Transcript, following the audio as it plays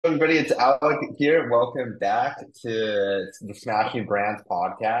Everybody, it's Alec here. Welcome back to the Smashing Brands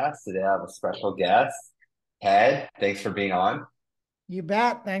podcast. Today I have a special guest, Ted. Thanks for being on. You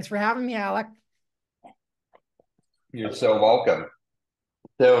bet. Thanks for having me, Alec. You're so welcome.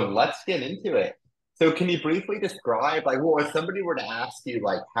 So let's get into it. So can you briefly describe, well, if somebody were to ask you,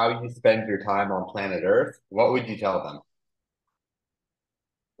 how you spend your time on planet Earth, what would you tell them?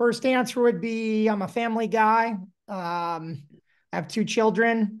 First answer would be I'm a family guy. I have two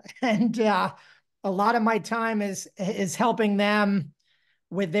children, and a lot of my time is helping them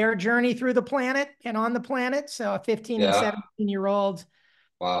with their journey through the planet and on the planet. So a 15 and Yeah. 17-year-old.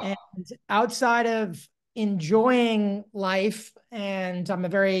 And Wow. outside of enjoying life, and I'm a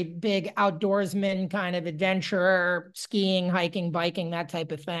very big outdoorsman, kind of adventurer, skiing, hiking, biking, that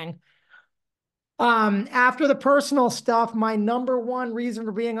type of thing. After the personal stuff, my number one reason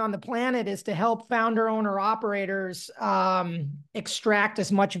for being on the planet is to help founder, owner, operators extract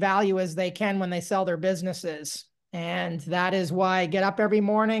as much value as they can when they sell their businesses. And that is why I get up every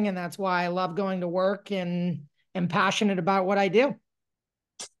morning, and that's why I love going to work and am passionate about what I do.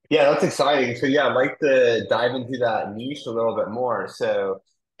 Yeah, that's exciting. So yeah, I'd like to dive into that niche a little bit more. So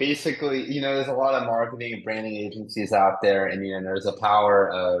basically, there's a lot of marketing and branding agencies out there, and there's a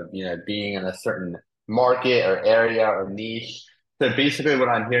power of, being in a certain market or area or niche. So basically what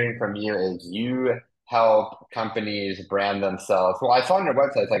I'm hearing from you is you help companies brand themselves. Well, I saw on your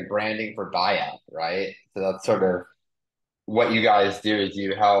website it's like branding for buyout, right? So that's sort of what you guys do is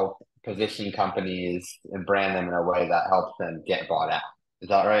you help position companies and brand them in a way that helps them get bought out. Is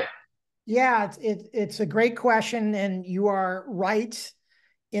that right? Yeah, it's a great question, and you are right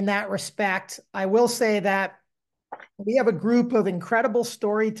in that respect. I will say that we have a group of incredible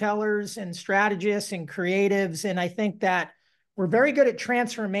storytellers and strategists and creatives. And I think that we're very good at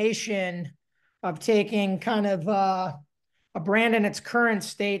transformation of taking kind of a brand in its current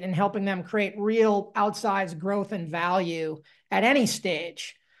state and helping them create real outsized growth and value at any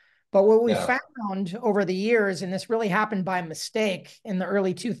stage. But what we Yeah. found over the years, and this really happened by mistake in the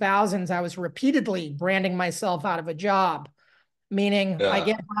early 2000s, I was repeatedly branding myself out of a job, meaning I Yeah.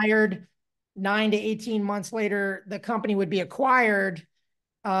 get hired 9 to 18 months later, the company would be acquired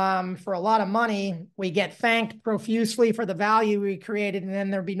for a lot of money. We get thanked profusely for the value we created, and then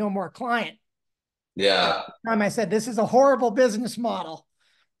there'd be no more client. At Yeah. the time, I said, this is a horrible business model.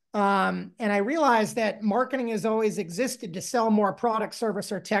 And I realized that marketing has always existed to sell more product,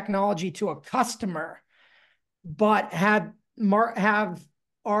 service, or technology to a customer, but have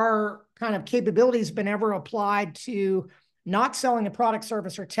our kind of capabilities been ever applied to not selling a product,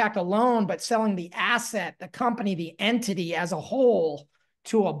 service, or tech alone, but selling the asset, the company, the entity as a whole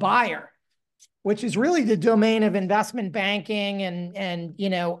to a buyer, which is really the domain of investment banking and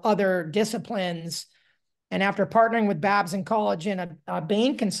other disciplines. And after partnering with Babs in college and a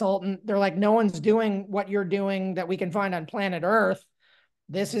Bain consultant, they're like, no one's doing what you're doing that we can find on planet Earth.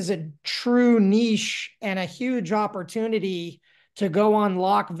 This is a true niche and a huge opportunity to go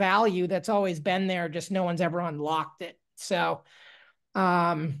unlock value that's always been there, just no one's ever unlocked it. So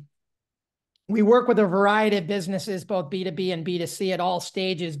um, we work with a variety of businesses, both B2B and B2C at all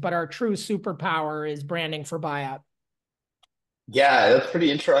stages, but our true superpower is branding for buyout. Yeah, that's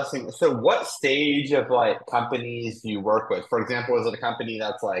pretty interesting. So what stage of companies do you work with? For example, is it a company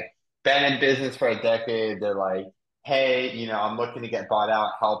that's been in business for a decade? They're like, hey, I'm looking to get bought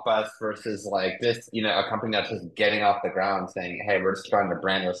out, help us versus this, a company that's just getting off the ground saying, hey, we're just trying to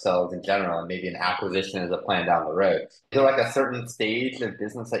brand ourselves in general and maybe an acquisition is a plan down the road. Is there a certain stage of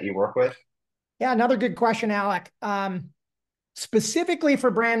business that you work with? Yeah, another good question, Alec. Specifically for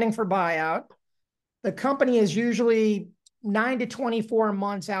branding for buyout, the company is usually 9 to 24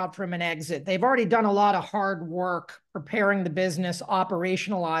 months out from an exit. They've already done a lot of hard work preparing the business,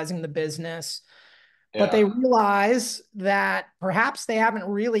 operationalizing the business, but they Yeah. realize that perhaps they haven't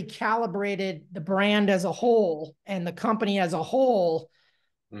really calibrated the brand as a whole and the company as a whole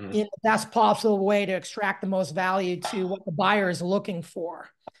Mhm. in the best possible way to extract the most value to what the buyer is looking for.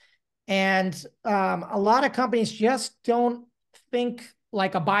 And a lot of companies just don't think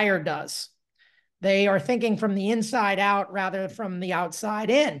like a buyer does. They are thinking from the inside out rather from the outside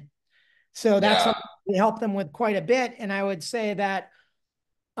in. So that's Yeah. something we help them with quite a bit. And I would say that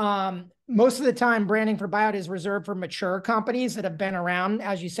most of the time, branding for buyout is reserved for mature companies that have been around,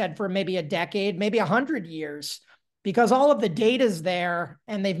 as you said, for maybe a decade, maybe 100 years, because all of the data is there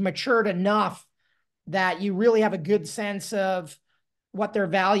and they've matured enough that you really have a good sense of what their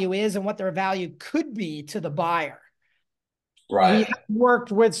value is and what their value could be to the buyer. We Right. have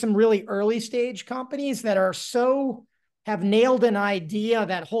worked with some really early stage companies that have nailed an idea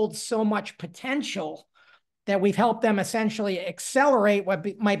that holds so much potential that we've helped them essentially accelerate what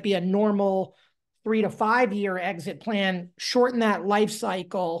might be a normal 3 to 5 year exit plan, shorten that life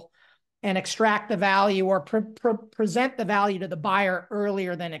cycle, and extract the value or present the value to the buyer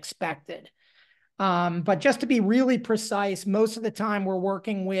earlier than expected. But just to be really precise, most of the time we're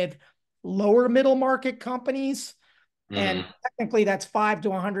working with lower middle market companies. And Hmm. technically that's 5 to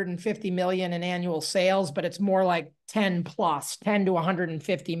 150 million in annual sales, but it's more like 10 plus, 10 to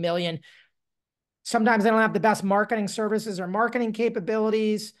 150 million. Sometimes they don't have the best marketing services or marketing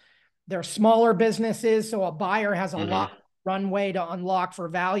capabilities. They're smaller businesses, so a buyer has a lot Hmm. of runway to unlock for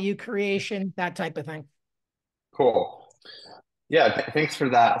value creation, that type of thing. Cool. Yeah, thanks for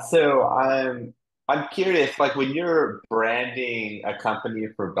that. So I'm curious, like when you're branding a company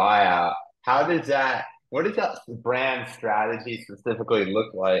for buyout, what does that brand strategy specifically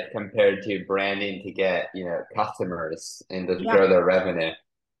look like compared to branding to get, customers and to Yeah. grow their revenue?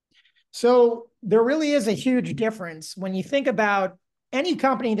 So there really is a huge difference when you think about any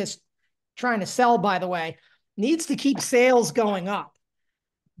company that's trying to sell, by the way, needs to keep sales going up.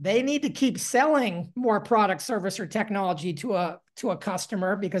 They need to keep selling more product, service, or technology to a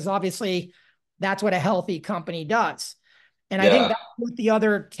customer because obviously that's what a healthy company does. And I think Yeah. that's what the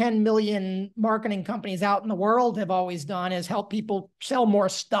other 10 million marketing companies out in the world have always done is help people sell more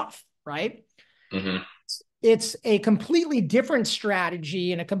stuff, right? Hmm. It's a completely different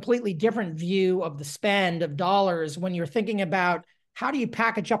strategy and a completely different view of the spend of dollars when you're thinking about how do you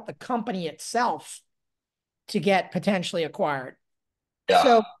package up the company itself to get potentially acquired. Yeah.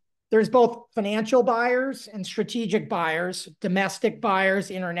 So there's both financial buyers and strategic buyers, domestic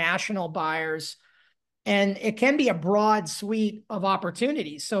buyers, international buyers, and it can be a broad suite of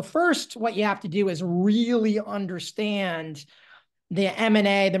opportunities. So first, what you have to do is really understand the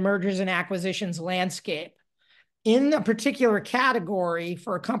M&A, the mergers and acquisitions landscape. In a particular category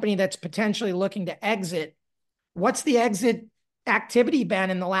for a company that's potentially looking to exit, what's the exit activity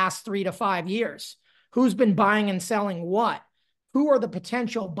been in the last 3 to 5 years? Who's been buying and selling what? Who are the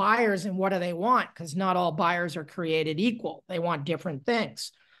potential buyers and what do they want? Because not all buyers are created equal. They want different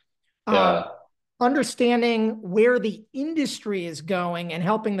things. Um, Yeah. Understanding where the industry is going and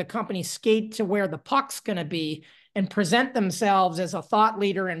helping the company skate to where the puck's going to be and present themselves as a thought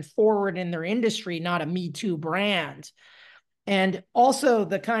leader and forward in their industry, not a Me Too brand. And also,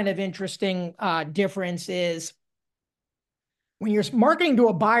 the kind of interesting difference is when you're marketing to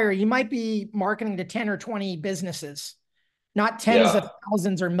a buyer, you might be marketing to 10 or 20 businesses, not tens Yeah. of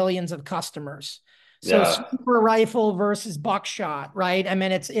thousands or millions of customers. So Yeah. sniper rifle versus buckshot, right? I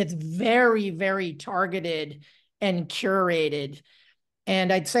mean, it's very, very targeted and curated.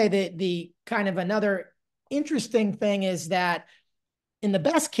 And I'd say that the kind of another interesting thing is that in the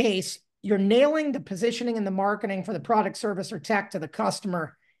best case, you're nailing the positioning and the marketing for the product, service, or tech to the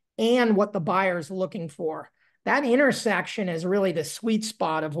customer and what the buyer is looking for. That intersection is really the sweet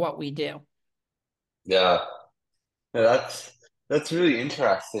spot of what we do. Yeah. No, that's really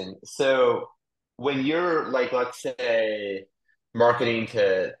interesting. So when you're like, let's say, marketing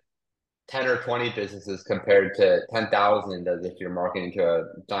to 10 or 20 businesses compared to 10,000 as if you're marketing to a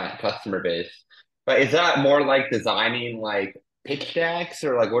giant customer base. But is that more like designing like pitch decks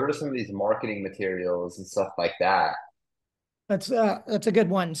or like what are some of these marketing materials and stuff like that? That's a good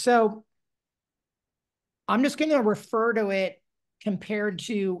one. So I'm just going to refer to it compared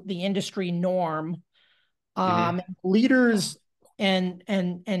to the industry norm. Hmm. Leaders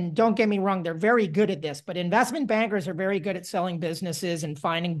and don't get me wrong, they're very good at this, but investment bankers are very good at selling businesses and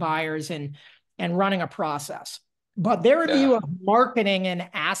finding buyers and running a process. But their Yeah. view of marketing an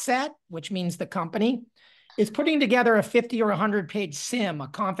asset, which means the company, is putting together a 50 or 100-page SIM, a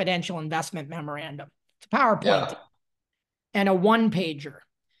confidential investment memorandum. It's a PowerPoint Yeah. and a one pager.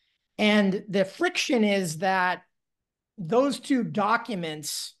 And the friction is that those two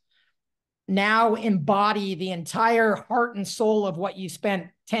documents now embody the entire heart and soul of what you spent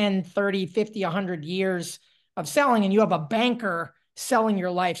 10, 30, 50, 100 years of selling. And you have a banker selling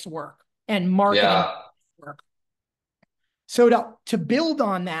your life's work and marketing Yeah. work. So to build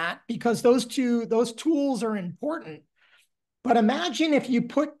on that, because those tools are important. But imagine if you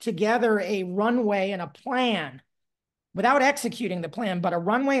put together a runway and a plan without executing the plan, but a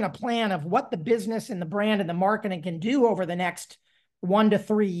runway and a plan of what the business and the brand and the marketing can do over the next 1 to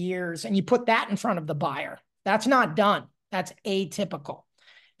 3 years. And you put that in front of the buyer. That's not done. That's atypical.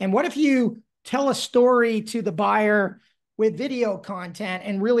 And what if you tell a story to the buyer with video content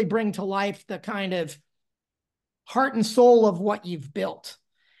and really bring to life the kind of heart and soul of what you've built?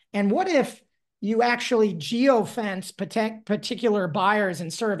 And what if you actually geofence particular buyers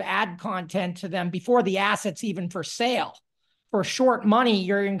and serve ad content to them before the asset's even for sale? For short money,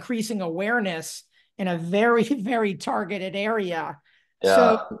 you're increasing awareness in a very, very targeted area.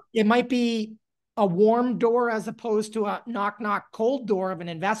 So Yeah. it might be a warm door as opposed to a knock, knock, cold door of an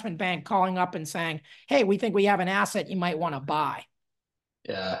investment bank calling up and saying, hey, we think we have an asset you might want to buy.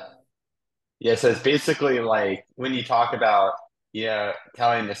 Yeah. Yeah. So it's basically like when you talk about,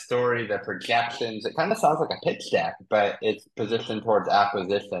 telling the story, the projections, it kind of sounds like a pitch deck, but it's positioned towards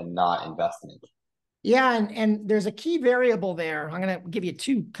acquisition, not investment. Yeah, and there's a key variable there. I'm going to give you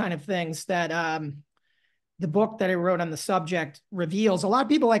two kind of things that the book that I wrote on the subject reveals. A lot of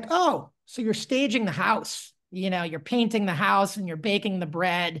people are like, oh, so you're staging the house. You're painting the house and you're baking the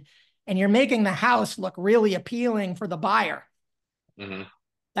bread and you're making the house look really appealing for the buyer. Hmm.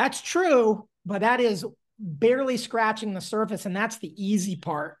 That's true, but that is barely scratching the surface, and that's the easy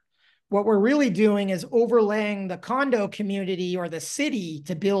part. What we're really doing is overlaying the condo community or the city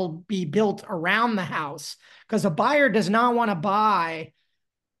to be built around the house, because a buyer does not want to buy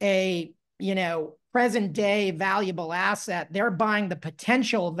a present day valuable asset. They're buying the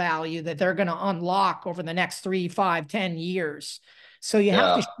potential value that they're going to unlock over the next 3, 5, 10 years. So you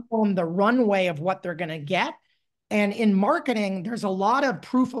have to Yeah. show them the runway of what they're going to get. And in marketing, there's a lot of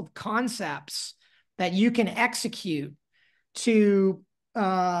proof of concepts that you can execute to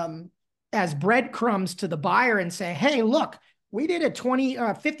as breadcrumbs to the buyer and say, hey, look, we did a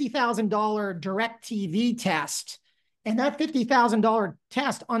 $50,000 direct TV test, and that $50,000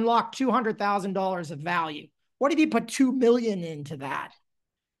 test unlocked $200,000 of value. What if you put 2 million into that?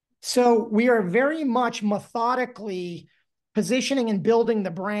 So we are very much methodically positioning and building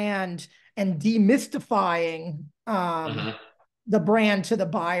the brand and demystifying Hmm. the brand to the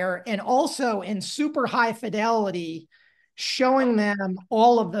buyer, and also in super high fidelity, showing them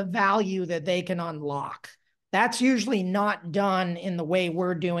all of the value that they can unlock. That's usually not done in the way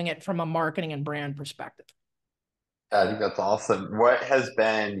we're doing it from a marketing and brand perspective. I think that's awesome. What has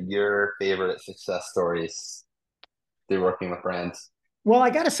been your favorite success stories through working with brands? Well, I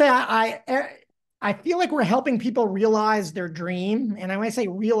got to say, I feel like we're helping people realize their dream. And when I say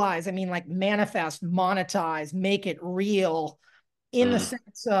realize, I mean like manifest, monetize, make it real, in the Mm.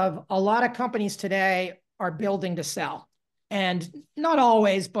 sense of a lot of companies today are building to sell. And not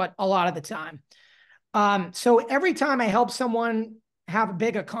always, but a lot of the time. So every time I help someone have a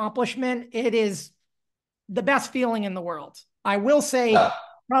big accomplishment, it is the best feeling in the world. I will say Yeah.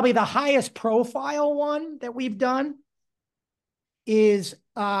 probably the highest profile one that we've done is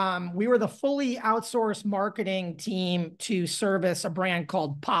we were the fully outsourced marketing team to service a brand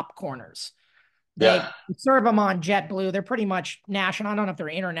called Popcorners. Yeah. They serve them on JetBlue. They're pretty much national. I don't know if they're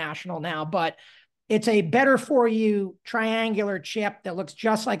international now, but it's a better for you triangular chip that looks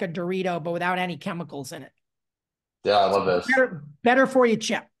just like a Dorito, but without any chemicals in it. Yeah. I So love this. better for you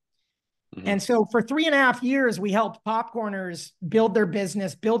chip. Hmm. And so for 3.5 years, we helped Popcorners build their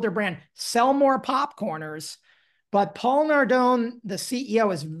business, build their brand, sell more Popcorners. But Paul Nardone, the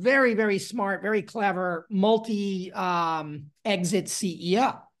CEO, is very, very smart, very clever, multi exit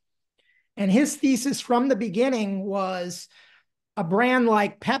CEO. And his thesis from the beginning was a brand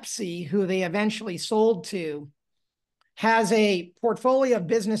like Pepsi, who they eventually sold to, has a portfolio of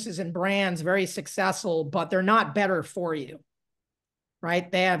businesses and brands very successful, but they're not better for you,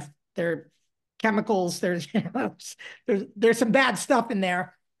 right? They have their chemicals. There's some bad stuff in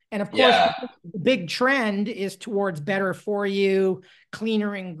there. And of course, Yeah. the big trend is towards better for you,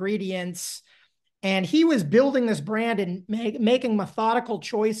 cleaner ingredients. And he was building this brand and making methodical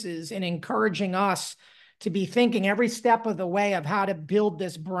choices and encouraging us to be thinking every step of the way of how to build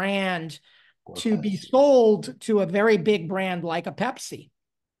this brand Poor to be Pepsi. sold to a very big brand like a Pepsi.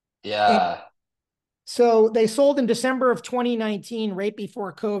 And Yeah. so they sold in December of 2019, right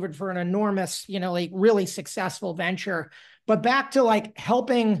before COVID, for an enormous, like really successful venture. But back to like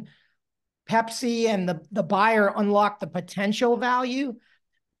helping Pepsi and the buyer unlock the potential value.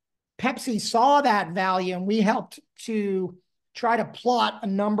 Pepsi saw that value, and we helped to try to plot a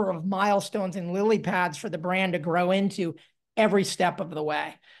number of milestones and lily pads for the brand to grow into every step of the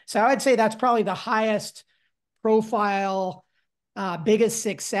way. So I'd say that's probably the highest profile, biggest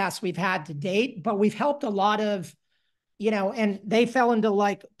success we've had to date. But we've helped a lot of, and they fell into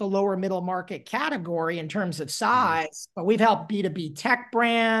like the lower middle market category in terms of Mhm. size. But we've helped B2B tech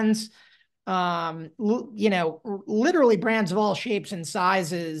brands, literally brands of all shapes and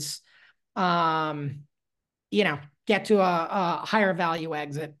sizes, um, get to a higher value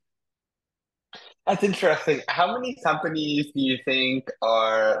exit. That's interesting. How many companies do you think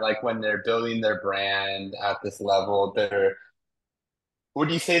are like when they're building their brand at this level,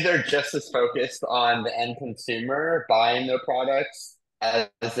 would you say they're just as focused on the end consumer buying their products as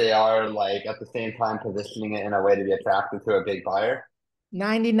they are like at the same time positioning it in a way to be attractive to a big buyer?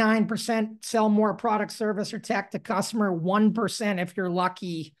 99% sell more product, service, or tech to customer. 1%, if you're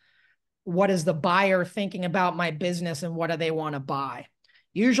lucky, what is the buyer thinking about my business and what do they want to buy?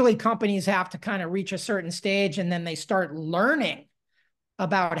 Usually companies have to kind of reach a certain stage and then they start learning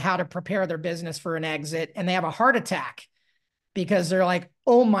about how to prepare their business for an exit, and they have a heart attack because they're like,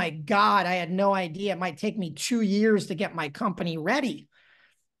 oh my God, I had no idea. It might take me 2 years to get my company ready.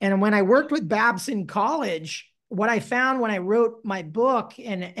 And when I worked with Babs in college, what I found when I wrote my book,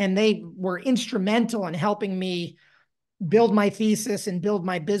 and they were instrumental in helping me build my thesis and build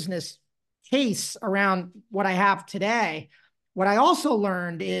my business case around what I have today. What I also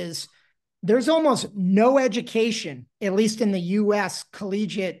learned is there's almost no education, at least in the US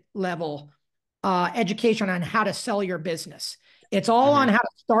collegiate level, education on how to sell your business. It's all on Hmm. how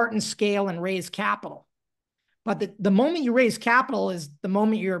to start and scale and raise capital. But the moment you raise capital is the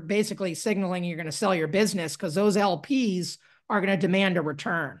moment you're basically signaling you're going to sell your business, because those LPs are going to demand a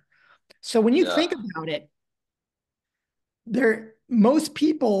return. So when you Yeah. think about it, most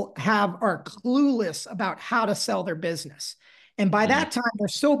people are clueless about how to sell their business. And by Hmm. that time, they're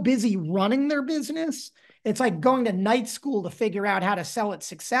so busy running their business. It's like going to night school to figure out how to sell it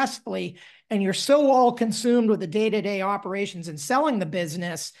successfully. And you're so all consumed with the day-to-day operations and selling the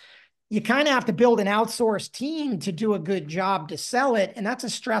business, you kind of have to build an outsourced team to do a good job to sell it. And that's a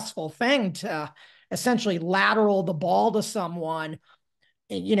stressful thing, to essentially lateral the ball to someone,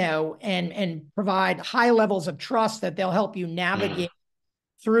 and provide high levels of trust that they'll help you Hmm. navigate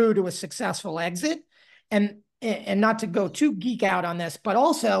through to a successful exit. And not to go too geek out on this, but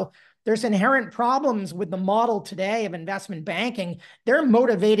also there's inherent problems with the model today of investment banking. They're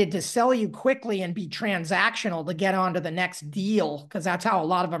motivated to sell you quickly and be transactional to get onto the next deal, because that's how a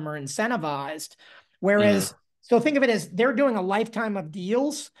lot of them are incentivized. Hmm. Whereas, so think of it as they're doing a lifetime of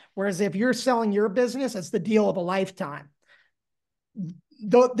deals. Whereas if you're selling your business, it's the deal of a lifetime.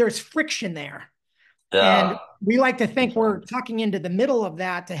 Though there's friction there. Yeah. And we like to think Makes we're sense. tucking into the middle of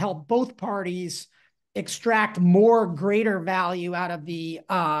that to help both parties extract more greater value out of the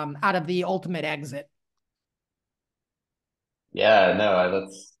ultimate exit. Yeah, no,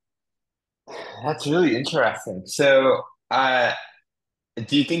 that's really interesting. So,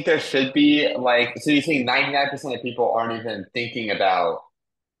 do you think there should be like, so you think 99% of people aren't even thinking about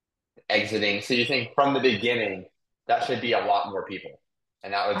exiting. So you think from the beginning that should be a lot more people,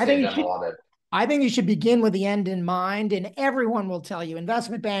 and that would I think save you them a should lot of, I think you should begin with the end in mind, and everyone will tell you,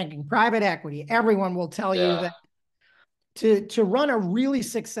 investment banking, private equity, everyone will tell you yeah. that to run a really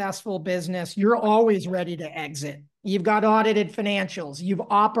successful business, you're always ready to exit. You've got audited financials. You've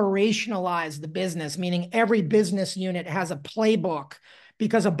operationalized the business, meaning every business unit has a playbook,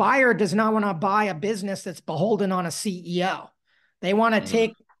 because a buyer does not want to buy a business that's beholden on a CEO. They want to Hmm.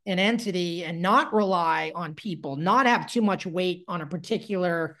 take an entity and not rely on people, not have too much weight on a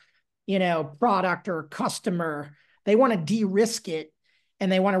particular, product or customer. They want to de-risk it, and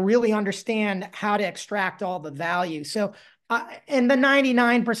they want to really understand how to extract all the value. So in the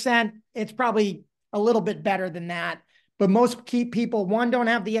 99%, it's probably a little bit better than that. But most key people, one, don't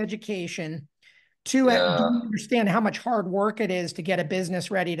have the education. Two, Yeah. don't understand how much hard work it is to get a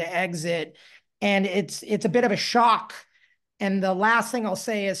business ready to exit. And it's a bit of a shock. And the last thing I'll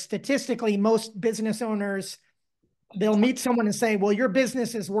say is, statistically, most business owners, they'll meet someone and say, well, your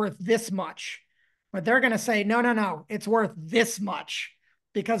business is worth this much. But they're going to say, no, no, no, it's worth this much,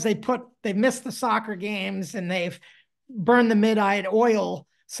 because they missed the soccer games and they've burned the midnight oil.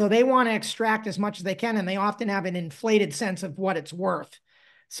 So they want to extract as much as they can. And they often have an inflated sense of what it's worth.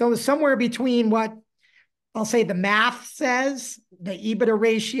 So somewhere between what I'll say the math says, the EBITDA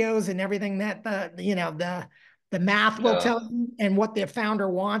ratios and everything that the math will Yeah. tell you, and what the founder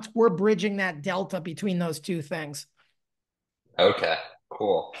wants, we're bridging that delta between those two things. Okay.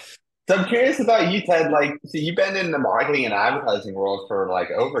 Cool. So I'm curious about you, Ted. Like, so you've been in the marketing and advertising world for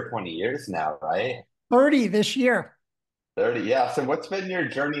like over 20 years now, right? 30 this year. 30. Yeah. So what's been your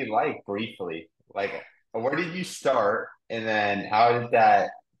journey like briefly? Like, where did you start? And then how did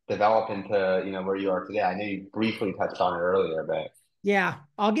that develop into, where you are today? I know you briefly touched on it earlier, but Yeah,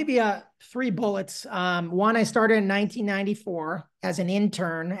 I'll give you three bullets. One, I started in 1994 as an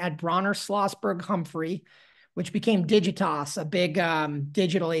intern at Bronner Schlossberg Humphrey, which became Digitas, a big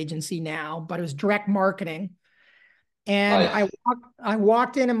digital agency now, but it was direct marketing. And nice. I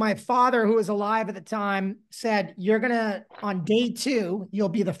walked in, and my father, who was alive at the time, said, you're going to, on day two, you'll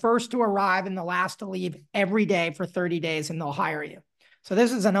be the first to arrive and the last to leave every day for 30 days, and they'll hire you. So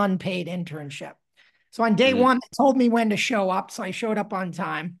this is an unpaid internship. So on day Mhm. one, they told me when to show up. So I showed up on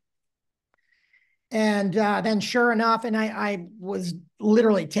time. And then sure enough, and I was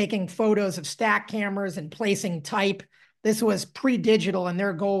literally taking photos of stack cameras and placing type This was pre-digital, and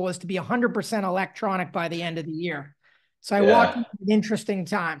their goal was to be 100% electronic by the end of the year. So I walked Yeah. into an interesting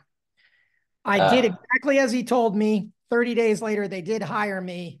time. I did Uh, exactly as he told me. 30 days later, they did hire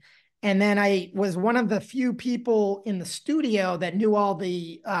me. And then I was one of the few people in the studio that knew all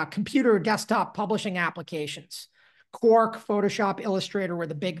the computer desktop publishing applications. Quark, Photoshop, Illustrator were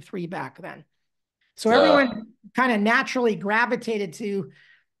the big three back then. So uh, everyone kind of naturally gravitated to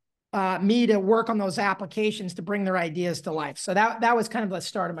me to work on those applications to bring their ideas to life. So that was kind of the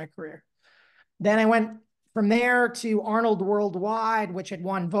start of my career. Then I went from there to Arnold Worldwide, which had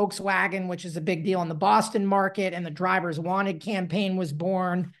won Volkswagen, which is a big deal in the Boston market, and the Drivers Wanted campaign was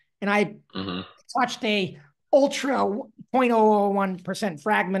born. And I mhm. touched a ultra 0.001%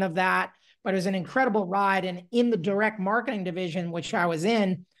 fragment of that, but it was an incredible ride. And in the direct marketing division, which I was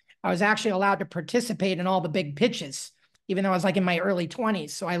in, I was actually allowed to participate in all the big pitches, even though I was like in my early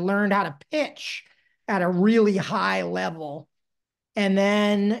 20s. So I learned how to pitch at a really high level. And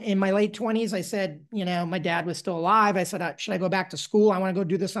then in my late 20s, I said, my dad was still alive. I said, should I go back to school? I want to go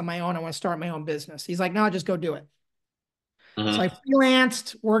do this on my own. I want to start my own business. He's like, no, just go do it. So I Mhm.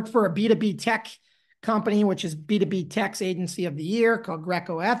 freelanced, worked for a B2B tech company, which is B2B Tech's Agency of the Year, called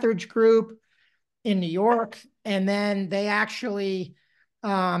Greco Etheridge Group in New York. And then they actually,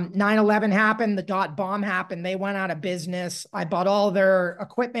 9/11 happened, the dot bomb happened. They went out of business. I bought all their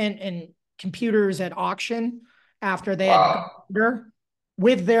equipment and computers at auction after they had gone Wow. under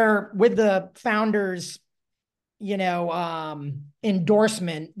with the founders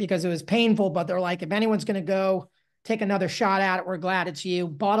endorsement, because it was painful, but they're like, if anyone's going to go take another shot at it, we're glad it's you.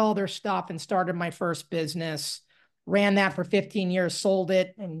 Bought all their stuff and started my first business, ran that for 15 years, sold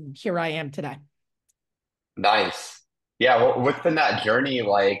it, and here I am today. Nice. Yeah, well, what's been that journey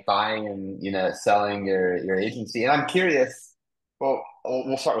like buying and selling your agency? And I'm curious. Well,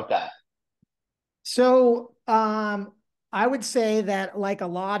 we'll start with that. So I would say that, like a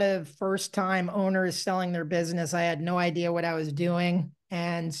lot of first time owners selling their business, I had no idea what I was doing.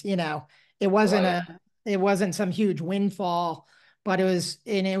 And, it wasn't Right. a, it wasn't some huge windfall, but it was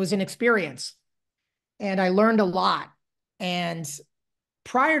an experience, and I learned a lot. And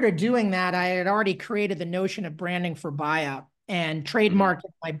prior to doing that, I had already created the notion of branding for Buyout and Hmm. trademarked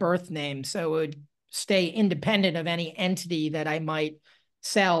my birth name, so it would stay independent of any entity that I might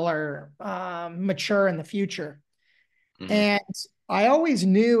sell or mature in the future. Hmm. And I always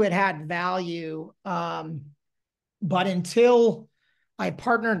knew it had value, but until I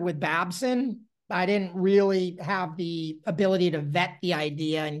partnered with Babson, I didn't really have the ability to vet the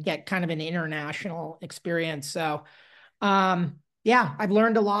idea and get kind of an international experience. So yeah, I've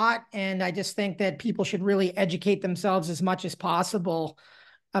learned a lot, and I just think that people should really educate themselves as much as possible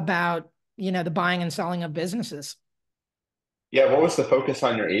about, the buying and selling of businesses. Yeah, what was the focus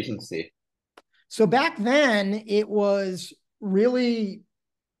on your agency? So back then, it was really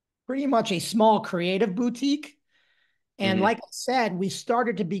pretty much a small creative boutique. And Hmm. like I said, we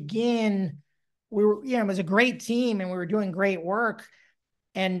started to begin, it was a great team and we were doing great work.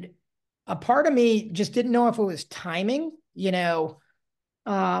 And a part of me just didn't know if it was timing, a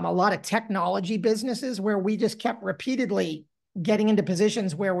lot of technology businesses where we just kept repeatedly getting into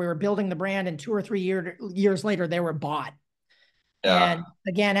positions where we were building the brand, and 2 or 3 years later they were bought. Yeah. And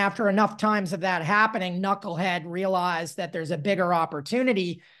again, after enough times of that happening, Knucklehead realized that there's a bigger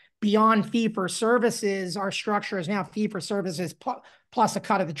opportunity beyond fee for services. Our structure is now fee for services plus a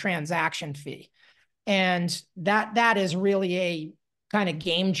cut of the transaction fee. And that is really a kind of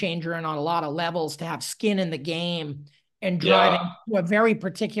game changer, and on a lot of levels, to have skin in the game and Yeah. driving to a very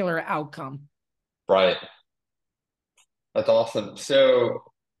particular outcome. Right. That's awesome. So,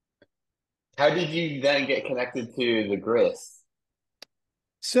 how did you then get connected to the grist?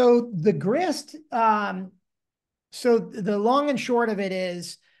 So the grist, so the long and short of it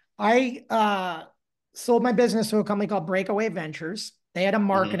is, I sold my business to a company called Breakaway Ventures. They had a Hmm.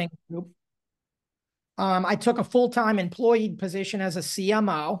 marketing group. I took a full-time employee position as a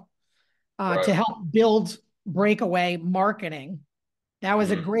CMO Right. to help build Breakaway marketing. That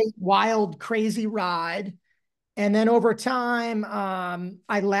was a Hmm. great, wild, crazy ride. And then over time,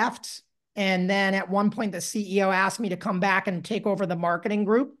 I left. And then at one point, the CEO asked me to come back and take over the marketing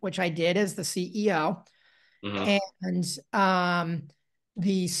group, which I did as the CEO. Hmm. And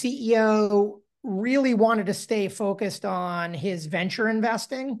the CEO really wanted to stay focused on his venture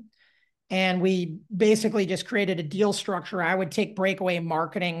investing. And we basically just created a deal structure. I would take Breakaway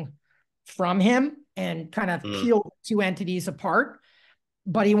marketing from him and kind of Hmm. peel two entities apart.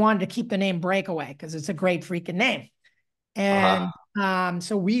 But he wanted to keep the name Breakaway because it's a great freaking name. Uh-huh. And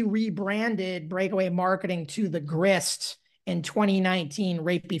so we rebranded Breakaway Marketing to the Grist in 2019,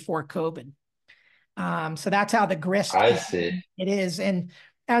 right before COVID. So that's how the grist I is. see. It is. And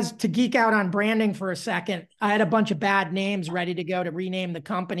as to geek out on branding for a second, I had a bunch of bad names ready to go to rename the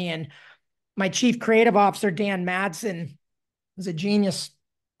company. And my chief creative officer, Dan Madsen, was a genius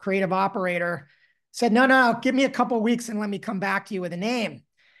creative operator, said, no, give me a couple of weeks and let me come back to you with a name.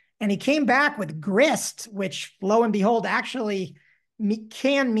 And he came back with grist, which lo and behold, actually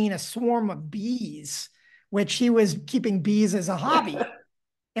can mean a swarm of bees, which he was keeping bees as a hobby.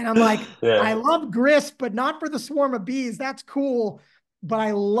 And I'm like, I Yeah. love grist, but not for the swarm of bees. That's cool. But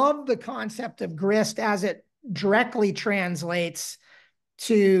I love the concept of grist as it directly translates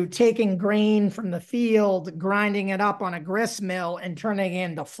to taking grain from the field, grinding it up on a grist mill, and turning it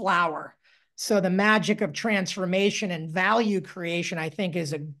into flour. So the magic of transformation and value creation, I think,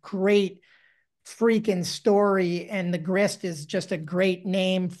 is a great freaking story. And the grist is just a great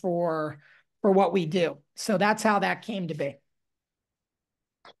name for what we do. So that's how that came to be.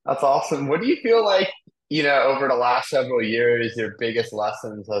 That's awesome. What do you feel like, over the last several years, your biggest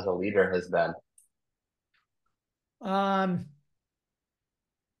lessons as a leader has been? Um,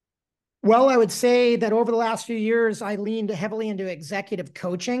 Well, I would say that over the last few years, I leaned heavily into executive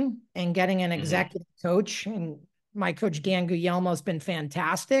coaching and getting an Hmm. executive coach. And my coach, Dan Guglielmo, has been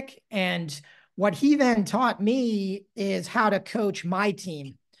fantastic. And what he then taught me is how to coach my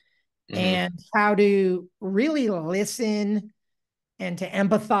team Hmm. and how to really listen and to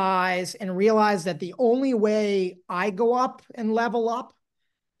empathize and realize that the only way I go up and level up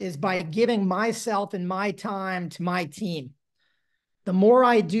is by giving myself and my time to my team. The more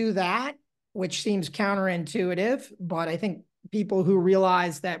I do that, which seems counterintuitive, but I think people who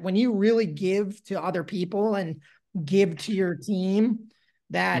realize that when you really give to other people and give to your team,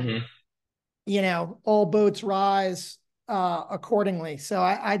 that, Hmm. all boats rise accordingly. So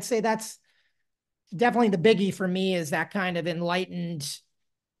I'd say that's definitely the biggie for me, is that kind of enlightened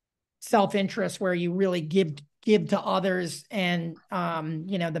self-interest where you really give to others, and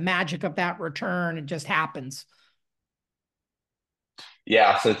the magic of that return, it just happens.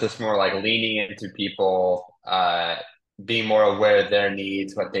 Yeah, so it's just more like leaning into people, being more aware of their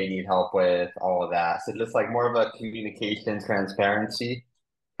needs, what they need help with, all of that. So just like more of a communication, transparency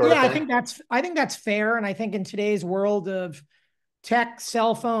sort of Yeah, thing. I think that's fair. And I think in today's world of tech,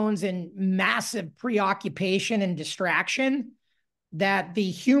 cell phones, and massive preoccupation and distraction, that the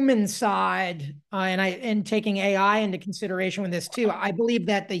human side, and taking AI into consideration with this too, I believe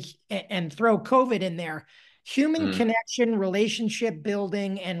that and throw COVID in there, human Mm. connection, relationship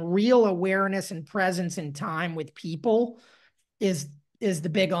building, and real awareness and presence in time with people is is the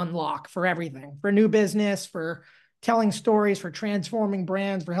big unlock for everything, for new business, for telling stories, for transforming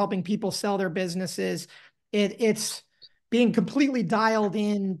brands, for helping people sell their businesses. It's being completely dialed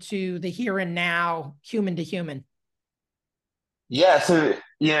into the here and now, human to human. Yeah, so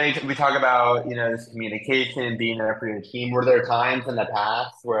we talk about this communication, being there for your team. Were there times in the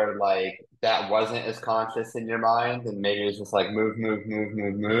past where like that wasn't as conscious in your mind, and maybe it was just like move, move, move,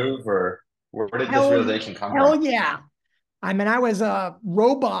 move, move, or where did this Hell, realization come from? hell yeah. I mean, I was a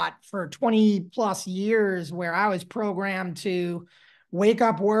robot for 20 plus years where I was programmed to wake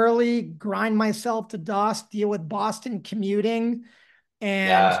up early, grind myself to dust, deal with Boston commuting. And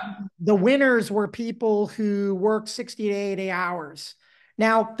Yeah, the winners were people who worked 60 to 80 hours.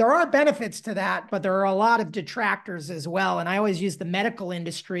 Now, there are benefits to that, but there are a lot of detractors as well. And I always use the medical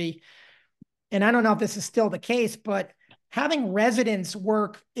industry, and I don't know if this is still the case, but having residents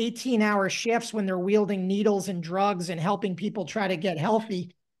work 18-hour shifts when they're wielding needles and drugs and helping people try to get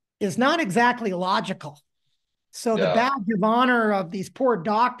healthy is not exactly logical. So the yeah. badge of honor of these poor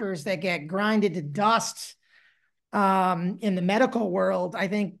doctors that get grinded to dust in the medical world, I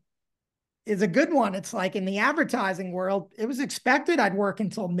think, is a good one. It's like in the advertising world, it was expected I'd work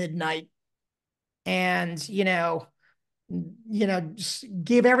until midnight and, just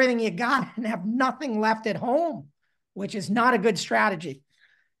give everything you got and have nothing left at home, which is not a good strategy.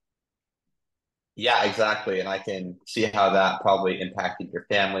 Yeah, exactly. And I can see how that probably impacted your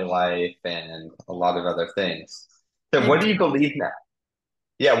family life and a lot of other things. So what Big do you time. believe now?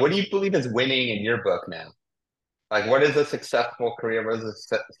 Yeah, what do you believe is winning in your book now? Like, what is a successful career? What is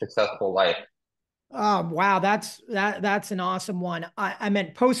a successful life? Wow, that's an awesome one. I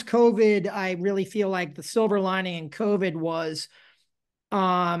meant post COVID, I really feel like the silver lining in COVID was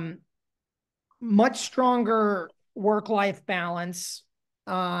um much stronger work life balance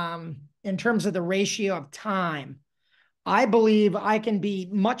in terms of the ratio of time. I believe I can be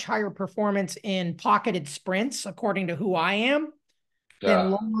much higher performance in pocketed sprints, according to who I am, than Yeah.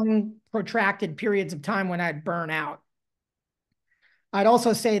 long, protracted periods of time when I'd burn out. I'd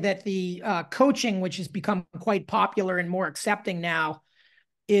also say that the coaching, which has become quite popular and more accepting now,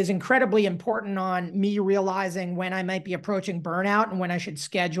 is incredibly important on me realizing when I might be approaching burnout and when I should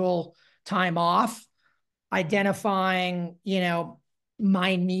schedule time off, identifying,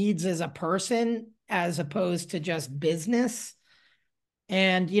 my needs as a person as opposed to just business.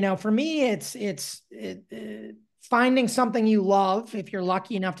 And, for me, finding something you love, if you're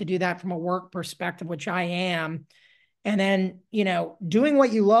lucky enough to do that from a work perspective, which I am, and then, doing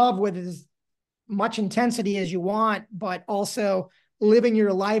what you love with as much intensity as you want, but also living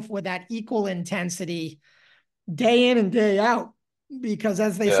your life with that equal intensity day in and day out. Because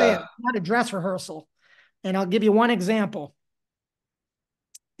as they say, Yeah. it's not a dress rehearsal. And I'll give you one example.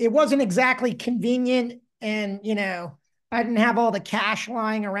 It wasn't exactly convenient, and I didn't have all the cash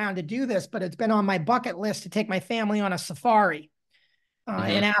lying around to do this, but it's been on my bucket list to take my family on a safari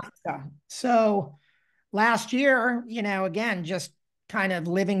in Hmm. Africa. So last year, again, just kind of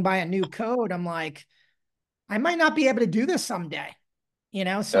living by a new code, I'm like, I might not be able to do this someday, so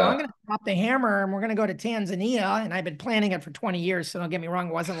I'm Yeah. going to drop the hammer and we're going to go to Tanzania. And I've been planning it for 20 years. So don't get me wrong.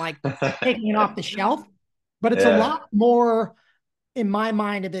 It wasn't like taking it off the shelf, but it's a Yeah. lot more in my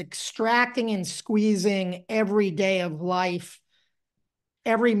mind of extracting and squeezing every day of life,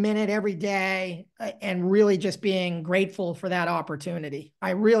 every minute, every day, and really just being grateful for that opportunity.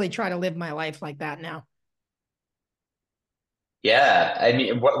 I really try to live my life like that now. Yeah. I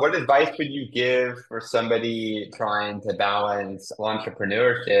mean, what advice would you give for somebody trying to balance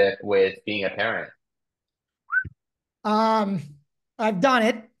entrepreneurship with being a parent? Um, I've done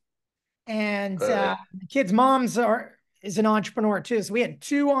it, and Clearly. the kids' moms is an entrepreneur too. So we had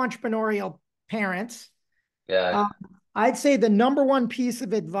two entrepreneurial parents. Yeah. Uh, I'd say the number one piece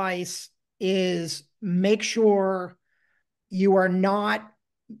of advice is make sure you are not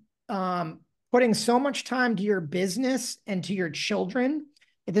um, putting so much time to your business and to your children.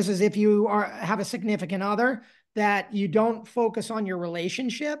 This is if you have a significant other, that you don't focus on your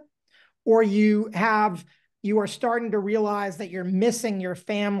relationship, or you are starting to realize that you're missing your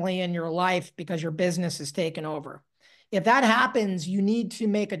family and your life because your business is taken over. If that happens, you need to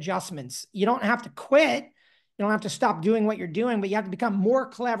make adjustments. You don't have to quit. You don't have to stop doing what you're doing, but you have to become more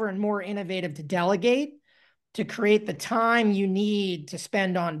clever and more innovative to delegate, to create the time you need to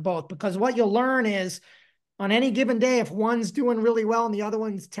spend on both. Because what you'll learn is on any given day, if one's doing really well and the other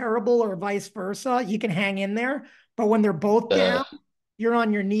one's terrible, or vice versa, you can hang in there. But when they're both Uh, down, you're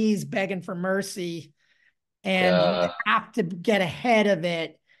on your knees begging for mercy, and you yeah. have to get ahead of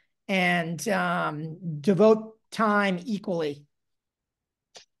it and devote time equally.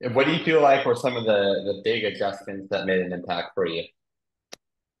 And what do you feel like were some of the big adjustments that made an impact for you?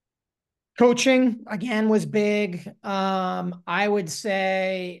 Coaching again was big. I would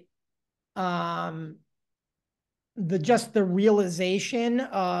say um, the realization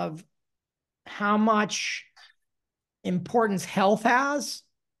of how much importance health has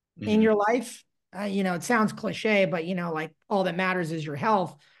in Hmm. your life. It sounds cliche, but like all that matters is your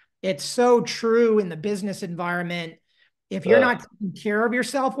health. It's so true in the business environment. If you're Uh, not taking care of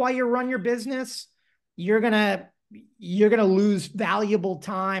yourself while you run your business, you're gonna you're gonna lose valuable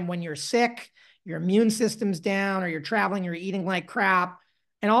time when you're sick, your immune system's down, or you're traveling, you're eating like crap,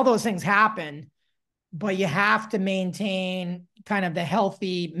 and all those things happen. But you have to maintain kind of the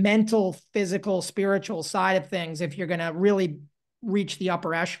healthy mental, physical, spiritual side of things if you're going to really reach the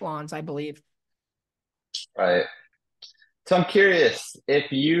upper echelons, I believe. right. So I'm curious,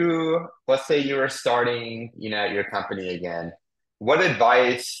 if you, let's say you were starting, your company again, what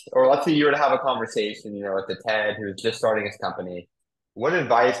advice, or let's say you were to have a conversation, with the Ted who's just starting his company, what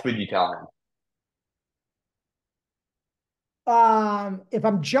advice would you tell him? If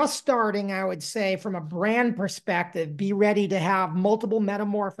I'm just starting, I would say from a brand perspective, be ready to have multiple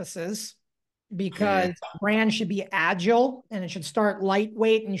metamorphoses, Mm, because brand should be agile and it should start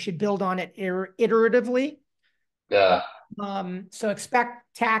lightweight and you should build on it iteratively. yeah, So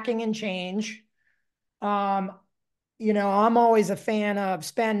expect tacking and change. Um, I'm always a fan of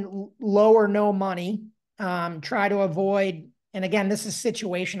spend low or no money. Try to avoid, and again, this is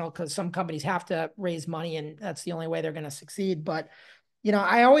situational because some companies have to raise money and that's the only way they're going to succeed. But,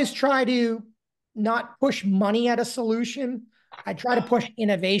 I always try to not push money at a solution. I try to push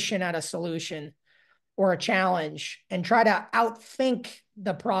innovation at a solution or a challenge and try to outthink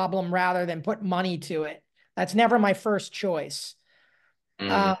the problem rather than put money to it. That's never my first choice. mm,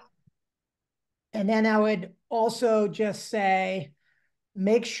 Uh, and then I would also just say,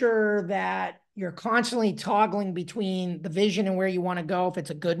 make sure that you're constantly toggling between the vision and where you want to go, if it's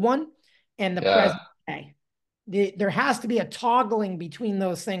a good one, and the yeah, present day. There has to be a toggling between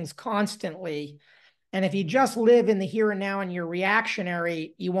those things constantly. And if you just live in the here and now and you're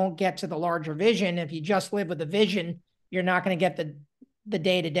reactionary, you won't get to the larger vision. If you just live with the vision, you're not going to get the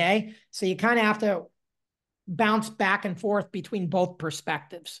day to day. So you kind of have to bounce back and forth between both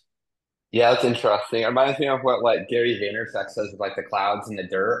perspectives. Yeah, that's interesting. It reminds me of what like Gary Vaynerchuk says with like the clouds and the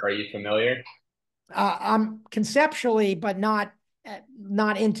dirt. Are you familiar? I'm conceptually, but not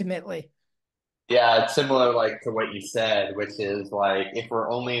intimately. Yeah, it's similar like to what you said, which is like if we're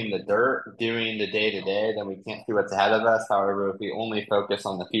only in the dirt doing the day to day, then we can't see what's ahead of us. However, if we only focus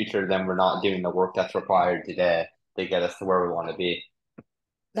on the future, then we're not doing the work that's required today to get us to where we want to be.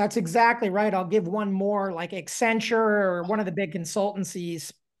 That's exactly right. I'll give one more, like Accenture or one of the big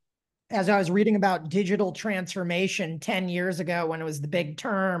consultancies. As I was reading about digital transformation 10 years ago when it was the big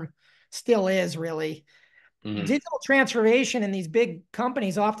term, still is really. Hmm. Digital transformation in these big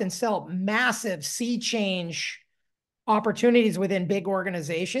companies often sell massive sea change opportunities within big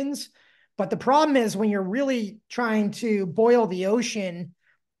organizations. But the problem is when you're really trying to boil the ocean,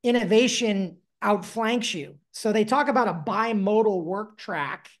 innovation outflanks you. So they talk about a bimodal work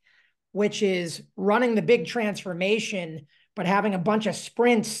track, which is running the big transformation, but having a bunch of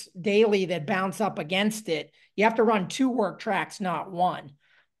sprints daily that bounce up against it. You have to run two work tracks, not one.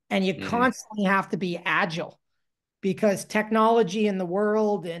 And you Hmm. constantly have to be agile because technology in the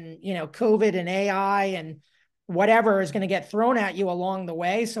world and COVID and AI and whatever is going to get thrown at you along the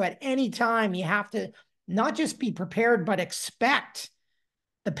way. So at any time you have to not just be prepared, but expect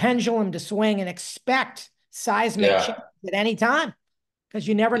the pendulum to swing and expect seismic Yeah, change at any time because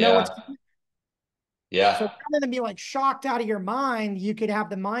you never know yeah, what's. yeah, So rather than be like shocked out of your mind, you could have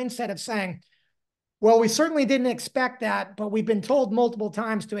the mindset of saying, well, we certainly didn't expect that, but we've been told multiple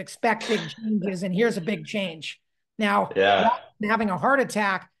times to expect big changes, and here's a big change. Now, yeah. rather than having a heart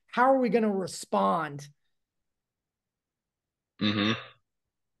attack, how are we going to respond? Hmm.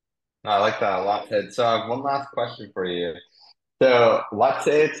 I like that a lot, Ted. So I have one last question for you. So let's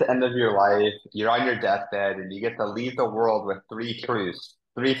say it's the end of your life, you're on your deathbed, and you get to leave the world with three truths,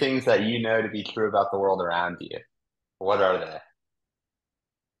 three things that you know to be true about the world around you. What are they?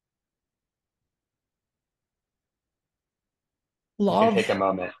 You can take Love, a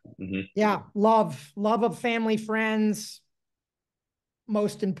moment. Hmm. yeah, love of family, friends,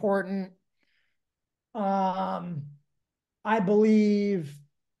 most important. Um, I believe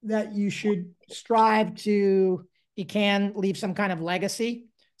that you should strive to, if you can, leave some kind of legacy,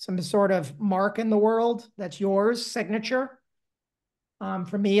 some sort of mark in the world that's yours, signature.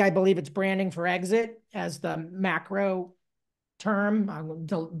 For me, I believe it's branding for exit as the macro term. I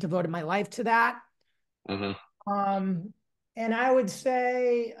devoted my life to that. Hmm. Um, and I would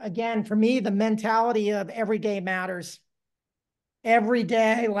say, again, for me, the mentality of every day matters. Every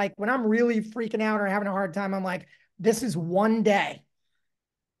day, like when I'm really freaking out or having a hard time, I'm like, this is one day.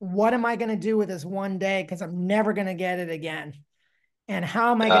 What am I going to do with this one day? Because I'm never going to get it again. And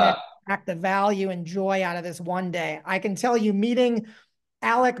how am I going to Yeah. extract the value and joy out of this one day? I can tell you, meeting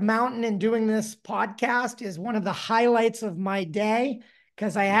Alec Mountain and doing this podcast is one of the highlights of my day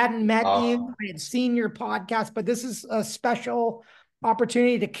because I hadn't met you. Oh, I had seen your podcast, but this is a special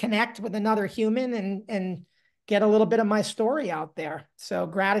opportunity to connect with another human and get a little bit of my story out there. So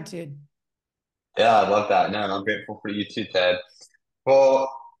gratitude. yeah, I love that. No, and I'm grateful for you too, Ted.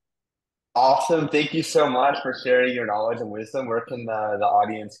 Well, awesome. Thank you so much for sharing your knowledge and wisdom. Where can the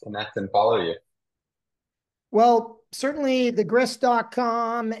audience connect and follow you? Well, certainly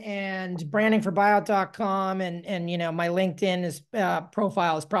thegrist.com and brandingforbuyout.com and my LinkedIn is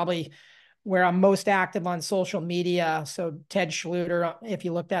profile is probably where I'm most active on social media. So Ted Schlueter, if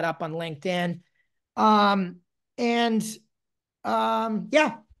you look that up on LinkedIn. Um, and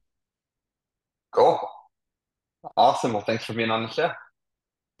yeah, Cool. Awesome. Well, thanks for being on the show.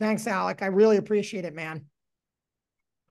 thanks, Alec. I really appreciate it, man.